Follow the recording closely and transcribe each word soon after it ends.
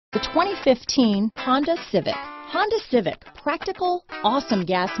The 2015 Honda Civic. Honda Civic, practical, awesome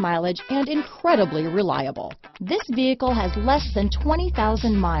gas mileage, and incredibly reliable. This vehicle has less than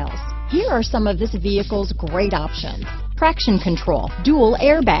 20,000 miles. Here are some of this vehicle's great options: traction control, dual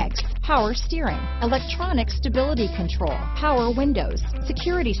airbags, power steering, electronic stability control, power windows,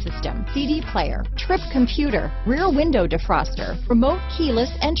 security system, CD player, trip computer, rear window defroster, remote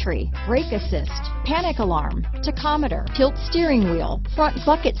keyless entry, brake assist, panic alarm, tachometer, tilt steering wheel, front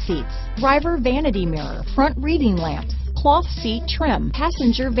bucket seats, driver vanity mirror, front reading lamps, cloth seat trim,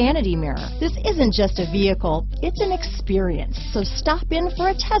 passenger vanity mirror. This isn't just a vehicle, it's an experience. So stop in for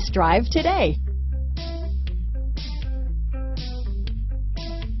a test drive today.